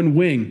high. One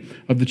wing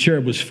of the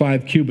cherub was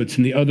 5 cubits,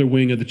 and the other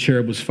wing of the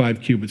cherub was 5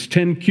 cubits,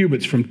 10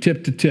 cubits from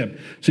tip to tip.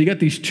 So you got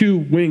these 2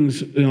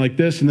 wings like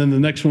this, and then the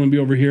next one will be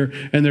over here,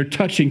 and they're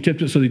touching tip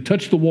to tip. So they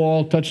touch the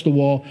wall,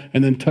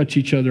 and then touch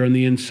each other on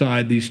the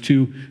inside. These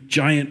 2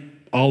 giant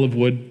olive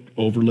wood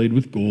overlaid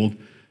with gold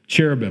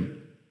cherubim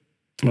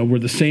were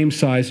the same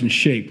size and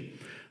shape.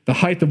 The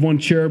height of one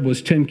cherub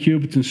was 10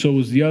 cubits, and so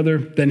was the other.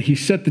 Then he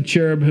set the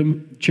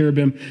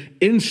cherubim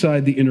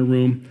inside the inner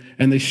room,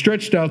 and they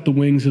stretched out the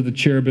wings of the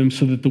cherubim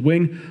so that the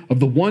wing of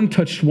the one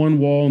touched one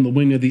wall, and the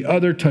wing of the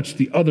other touched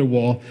the other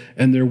wall,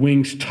 and their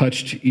wings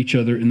touched each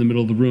other in the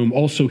middle of the room.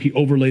 Also, he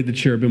overlaid the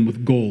cherubim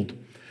with gold.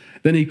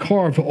 Then he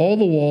carved all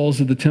the walls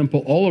of the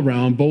temple all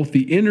around, both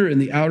the inner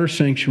and the outer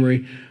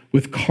sanctuary,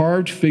 with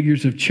carved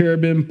figures of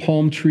cherubim,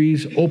 palm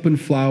trees, open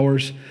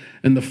flowers,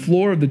 and the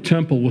floor of the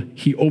temple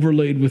he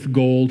overlaid with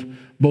gold,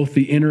 both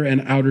the inner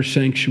and outer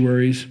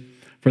sanctuaries.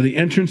 For the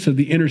entrance of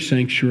the inner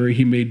sanctuary,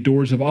 he made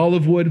doors of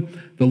olive wood.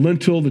 The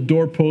lintel, the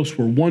doorposts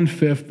were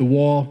 1/5 the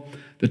wall.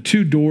 The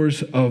 2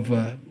 doors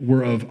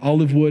were of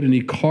olive wood, and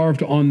he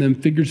carved on them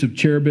figures of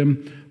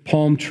cherubim,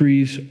 palm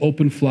trees,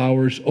 open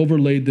flowers,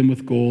 overlaid them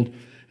with gold.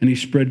 And he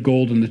spread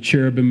gold on the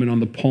cherubim and on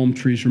the palm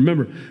trees.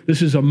 Remember,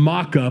 this is a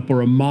mock-up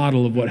or a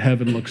model of what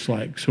heaven looks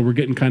like. So we're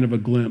getting kind of a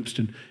glimpse.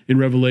 And in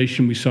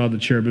Revelation, we saw the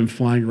cherubim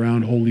flying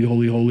around, holy,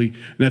 holy, holy.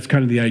 And that's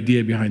kind of the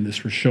idea behind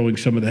this. We're showing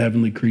some of the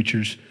heavenly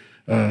creatures,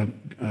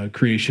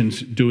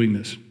 creations doing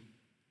this.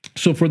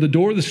 So for the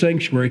door of the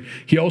sanctuary,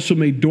 he also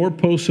made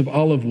doorposts of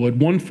olive wood,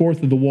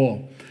 1/4 of the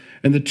wall.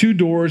 And the 2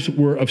 doors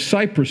were of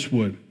cypress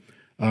wood.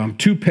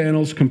 2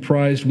 panels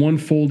comprised one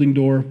folding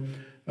door,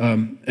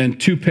 and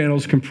 2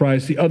 panels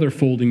comprised the other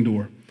folding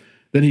door.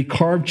 Then he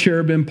carved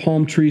cherubim,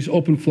 palm trees,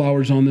 open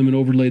flowers on them, and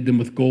overlaid them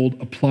with gold,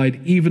 applied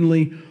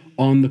evenly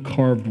on the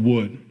carved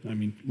wood. I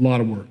mean, a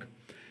lot of work.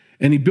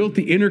 And he built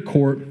the inner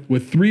court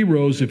with 3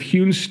 rows of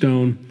hewn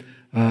stone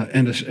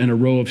and a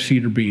row of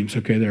cedar beams.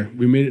 Okay, there.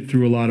 We made it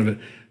through a lot of it.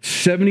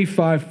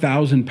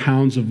 75,000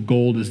 pounds of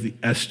gold is the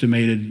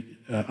estimated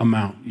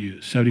amount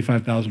used.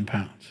 75,000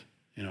 pounds,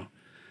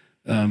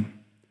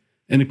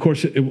 And of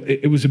course,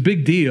 it was a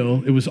big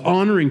deal. It was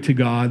honoring to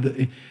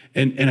God.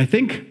 And I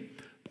think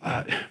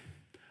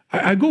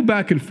I go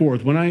back and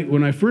forth.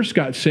 When I first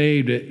got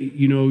saved,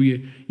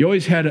 you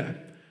always had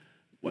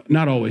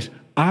not always.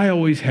 I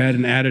always had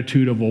an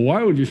attitude of, well,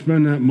 why would you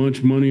spend that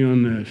much money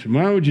on this?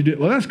 Why would you do it?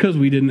 Well, that's because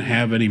we didn't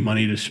have any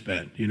money to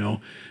spend,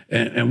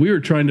 And we were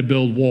trying to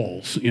build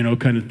walls,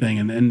 kind of thing.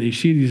 And you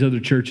see these other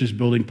churches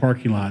building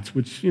parking lots,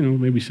 which,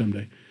 maybe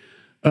someday.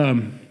 But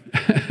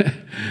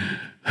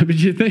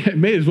you think it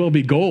may as well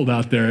be gold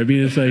out there. I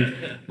mean, it's like,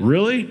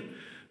 really?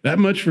 That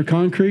much for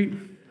concrete?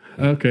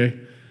 Okay.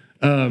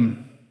 But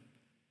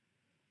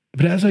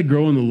as I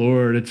grow in the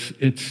Lord,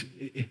 it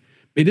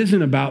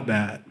isn't about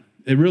that.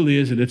 It really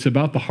isn't. It's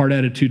about the heart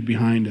attitude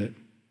behind it.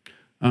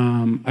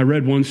 I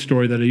read one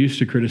story that I used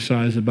to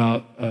criticize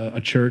about a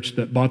church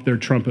that bought their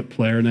trumpet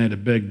player, and they had a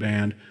big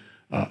band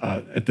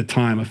at the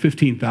time, a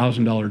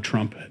 $15,000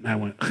 trumpet. And I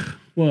went,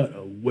 what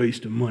a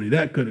waste of money.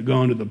 That could have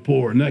gone to the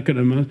poor, and that could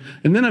have.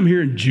 And then I'm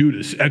hearing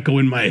Judas echo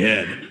in my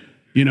head,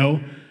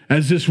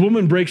 as this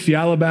woman breaks the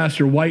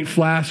alabaster white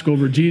flask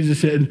over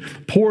Jesus and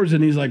pours,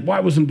 and he's like, why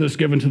wasn't this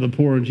given to the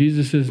poor? And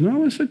Jesus says,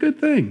 no, it's a good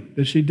thing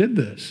that she did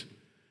this.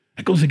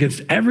 That goes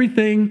against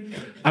everything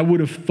I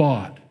would have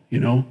thought,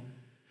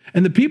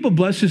 And the people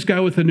blessed this guy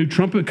with a new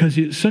trumpet because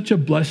it's such a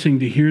blessing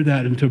to hear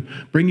that and to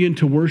bring you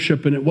into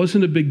worship. And it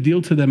wasn't a big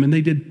deal to them. And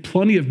they did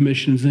plenty of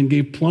missions and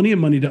gave plenty of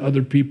money to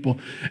other people.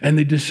 And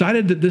they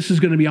decided that this is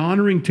going to be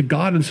honoring to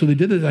God. And so they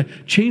did this. I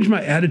changed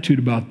my attitude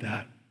about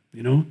that,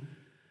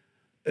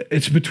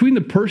 It's between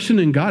the person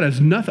and God. It's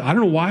nothing. I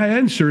don't know why I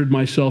inserted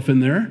myself in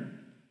there.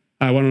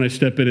 Why don't I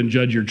step in and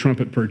judge your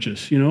trumpet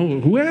purchase?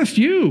 Who asked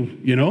you?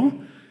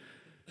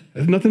 It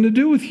has nothing to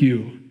do with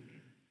you.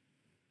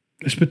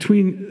 It's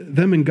between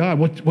them and God.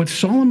 What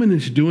Solomon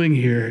is doing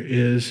here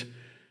is,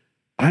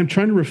 I'm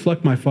trying to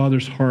reflect my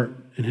father's heart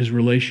and his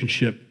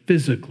relationship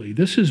physically.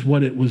 This is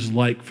what it was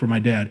like for my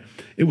dad.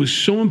 It was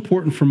so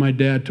important for my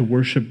dad to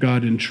worship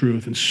God in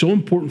truth, and so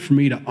important for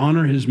me to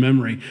honor his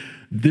memory.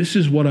 This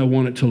is what I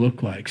want it to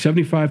look like.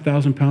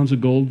 75,000 pounds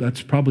of gold,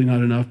 that's probably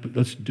not enough, but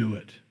let's do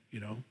it,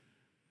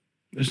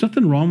 There's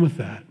nothing wrong with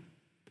that.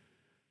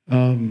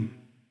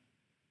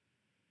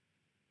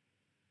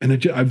 And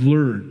I've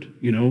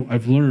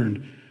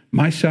learned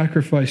my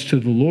sacrifice to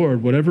the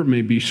Lord, whatever it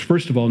may be,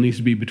 first of all, needs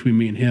to be between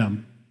me and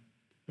him.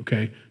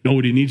 Okay?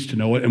 Nobody needs to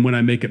know it. And when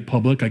I make it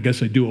public, I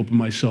guess I do open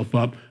myself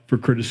up for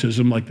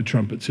criticism, like the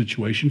trumpet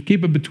situation.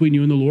 Keep it between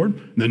you and the Lord,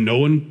 and then no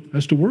one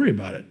has to worry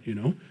about it,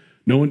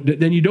 No one,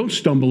 then you don't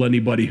stumble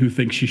anybody who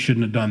thinks you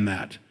shouldn't have done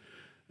that.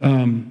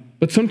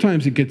 But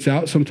sometimes it gets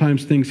out,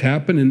 sometimes things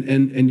happen,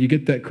 and you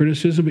get that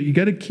criticism, but you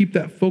got to keep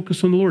that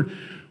focus on the Lord.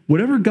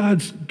 Whatever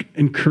God's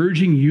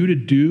encouraging you to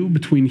do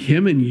between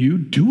him and you,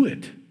 do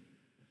it.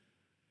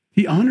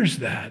 He honors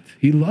that.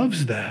 He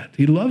loves that.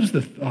 He loves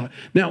the thought.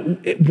 Now,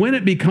 when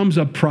it becomes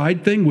a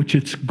pride thing, which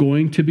it's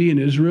going to be in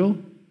Israel,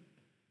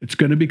 it's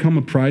going to become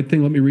a pride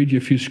thing. Let me read you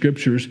a few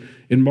scriptures.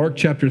 In Mark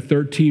chapter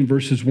 13,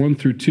 verses 1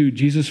 through 2,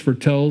 Jesus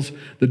foretells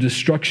the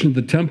destruction of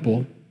the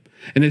temple.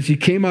 And as he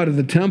came out of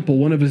the temple,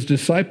 one of his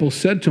disciples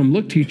said to him,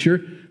 look,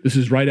 teacher, this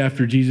is right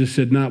after Jesus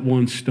said, not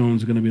one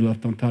stone's going to be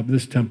left on top.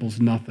 This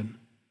temple's nothing.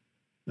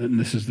 And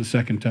this is the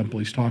second temple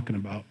he's talking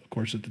about, of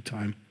course, at the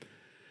time.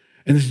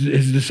 And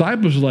his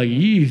disciples were like,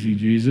 easy,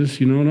 Jesus,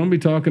 don't be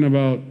talking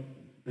about,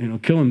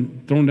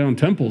 throwing down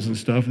temples and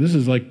stuff. This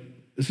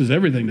is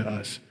everything to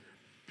us.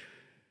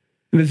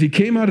 And as he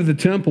came out of the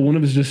temple, one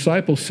of his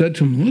disciples said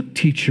to him, look,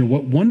 teacher,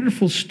 what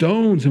wonderful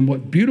stones and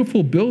what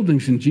beautiful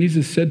buildings. And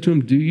Jesus said to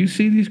him, do you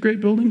see these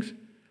great buildings?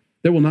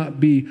 There will not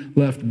be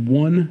left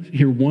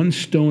one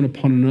stone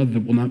upon another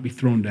that will not be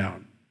thrown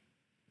down.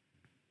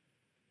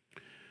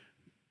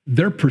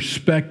 Their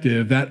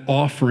perspective, that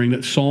offering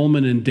that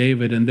Solomon and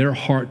David and their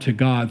heart to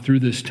God through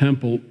this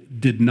temple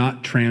did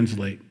not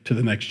translate to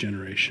the next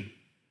generation.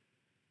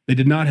 They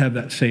did not have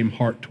that same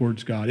heart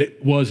towards God.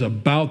 It was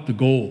about the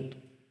gold.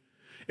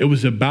 It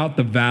was about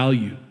the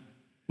value.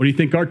 What do you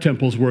think our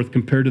temple's worth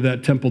compared to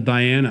that temple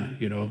Diana?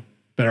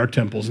 But our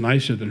temple's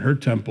nicer than her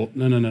temple.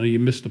 No, you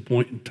missed the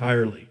point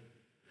entirely.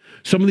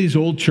 Some of these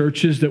old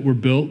churches that were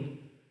built,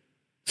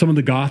 some of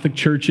the Gothic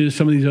churches,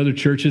 some of these other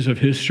churches of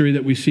history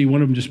that we see,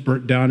 one of them just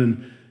burnt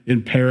down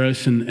in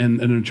Paris and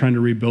they're trying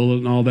to rebuild it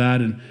and all that.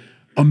 And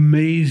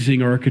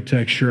amazing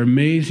architecture,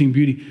 amazing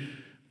beauty.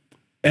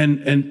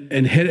 And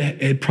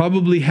it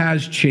probably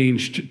has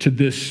changed to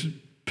this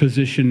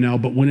position now,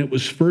 but when it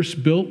was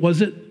first built,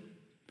 was it?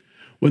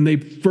 When they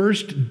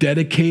first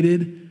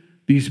dedicated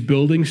these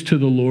buildings to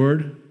the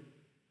Lord,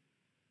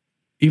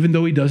 even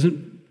though he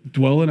doesn't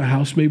dwell in a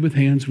house made with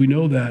hands, we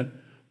know that.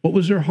 What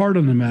was their heart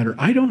on the matter?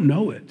 I don't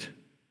know it.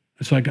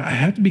 It's like I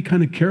have to be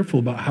kind of careful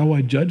about how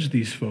I judge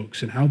these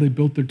folks and how they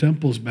built their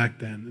temples back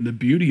then and the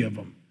beauty of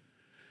them.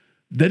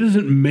 That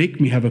doesn't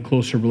make me have a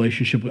closer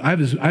relationship. I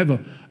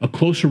have a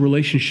closer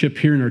relationship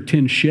here in our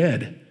tin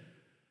shed.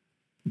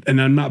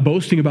 And I'm not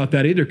boasting about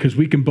that either, because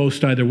we can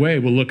boast either way.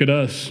 Well, look at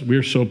us.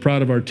 We're so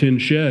proud of our tin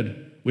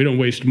shed. We don't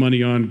waste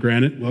money on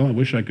granite. Well, I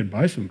wish I could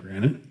buy some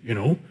granite,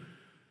 You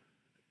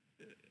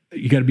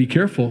got to be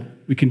careful.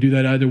 We can do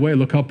that either way.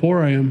 Look how poor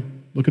I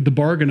am. Look at the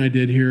bargain I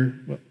did here.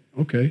 Well,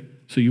 okay,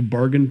 so you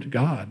bargained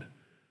God.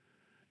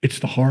 It's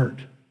the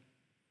heart.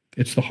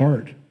 It's the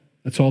heart.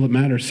 That's all that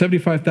matters.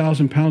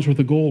 75,000 pounds worth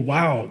of gold.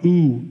 Wow.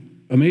 Ooh,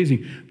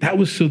 amazing. That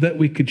was so that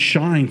we could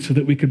shine, so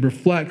that we could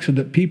reflect, so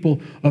that people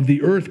of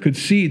the earth could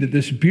see that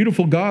this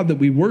beautiful God that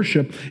we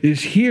worship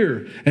is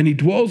here and he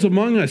dwells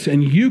among us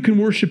and you can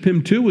worship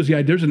him too. Was the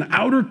idea. There's an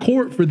outer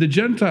court for the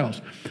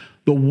Gentiles.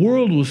 The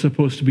world was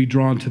supposed to be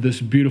drawn to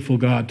this beautiful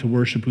God to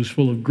worship who's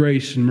full of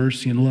grace and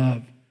mercy and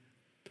love.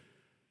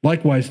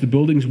 Likewise, the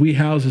buildings we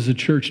house as a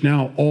church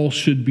now all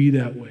should be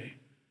that way.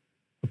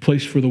 A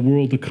place for the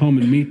world to come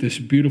and meet this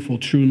beautiful,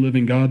 true, and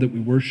living God that we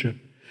worship.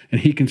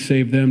 And he can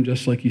save them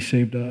just like he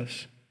saved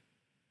us.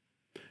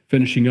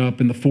 Finishing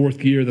up, in the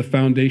 4th year, the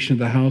foundation of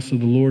the house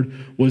of the Lord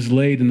was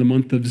laid in the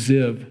month of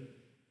Ziv.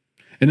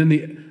 And in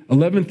the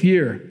 11th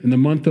year, in the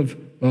month of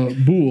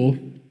Bul,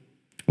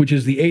 which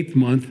is the 8th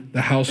month,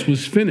 the house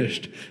was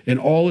finished in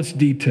all its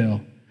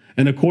detail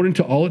and according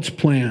to all its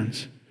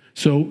plans.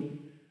 So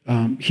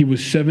he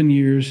was 7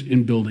 years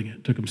in building it.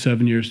 It took him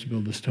 7 years to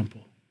build this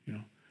temple.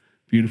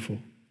 Beautiful.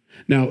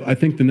 Now, I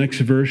think the next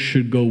verse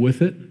should go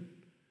with it.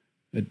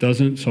 It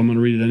doesn't, so I'm going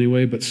to read it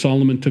anyway. But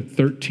Solomon took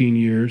 13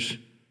 years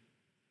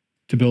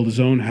to build his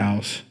own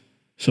house,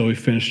 so he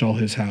finished all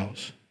his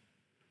house.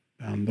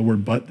 The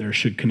word "but" there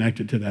should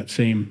connect it to that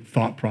same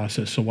thought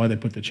process. So why they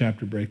put the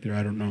chapter break there,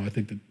 I don't know. I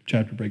think the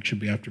chapter break should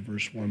be after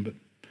verse 1, but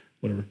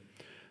whatever.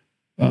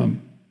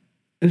 And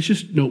it's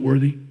just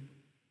noteworthy.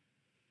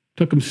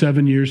 Took him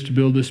 7 years to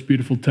build this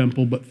beautiful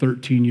temple, but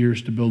 13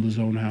 years to build his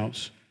own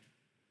house.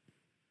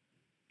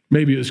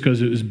 Maybe it was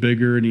because it was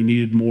bigger and he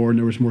needed more and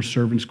there was more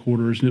servants'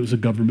 quarters and it was a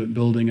government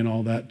building and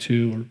all that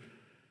too.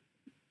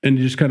 And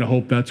you just kind of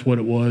hope that's what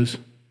it was.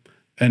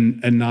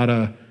 And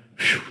not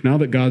now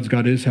that God's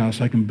got his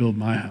house, I can build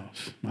my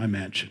house, my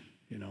mansion.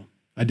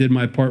 I did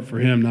my part for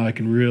him, now I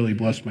can really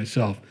bless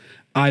myself.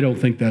 I don't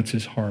think that's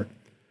his heart.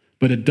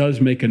 But it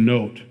does make a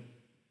note.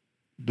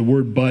 The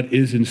word "but"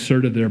 is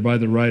inserted there by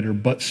the writer.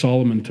 But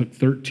Solomon took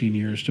 13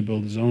 years to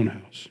build his own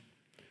house.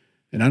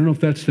 And I don't know if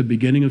that's the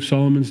beginning of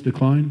Solomon's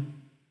decline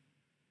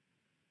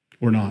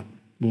or not.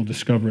 We'll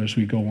discover as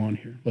we go on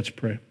here. Let's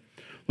pray.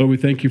 Lord, we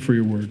thank you for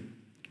your word.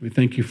 We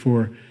thank you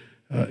for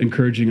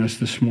encouraging us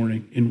this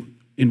morning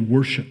in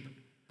worship.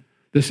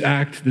 This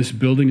act, this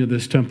building of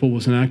this temple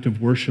was an act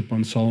of worship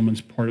on Solomon's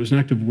part. It was an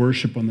act of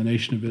worship on the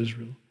nation of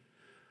Israel.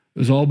 It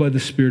was all by the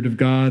Spirit of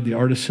God. The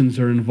artisans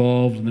are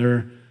involved and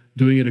they're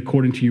doing it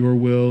according to your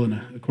will and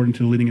according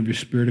to the leading of your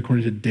Spirit,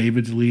 according to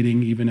David's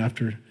leading, even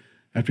after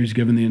he's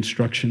given the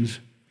instructions.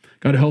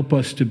 God, help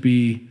us to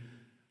be,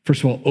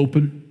 first of all,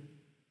 open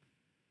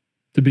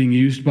to being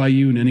used by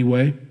you in any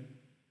way,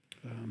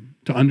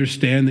 to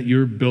understand that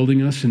you're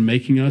building us and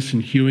making us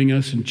and hewing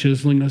us and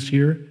chiseling us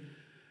here,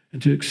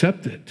 and to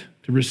accept it,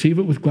 to receive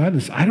it with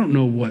gladness. I don't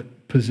know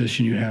what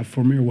position you have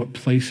for me or what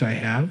place I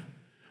have,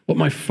 what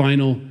my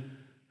final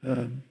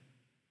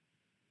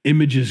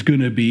image is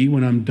going to be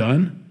when I'm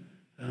done,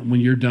 when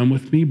you're done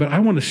with me. But I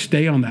want to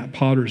stay on that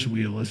potter's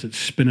wheel as it's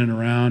spinning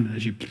around, and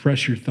as you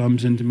press your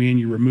thumbs into me and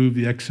you remove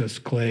the excess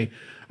clay.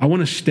 I want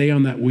to stay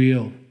on that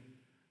wheel.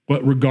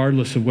 But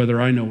regardless of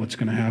whether I know what's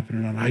going to happen or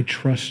not, I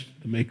trust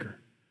the Maker.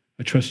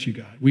 I trust you,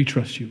 God. We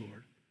trust you,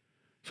 Lord.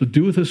 So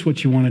do with us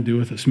what you want to do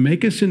with us.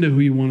 Make us into who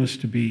you want us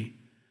to be.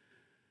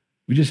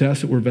 We just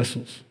ask that we're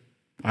vessels,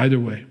 either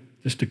way,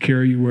 just to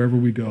carry you wherever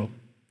we go.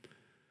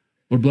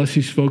 Lord, bless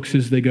these folks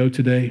as they go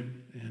today,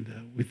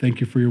 and we thank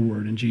you for your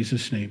word. In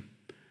Jesus' name,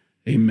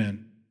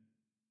 amen.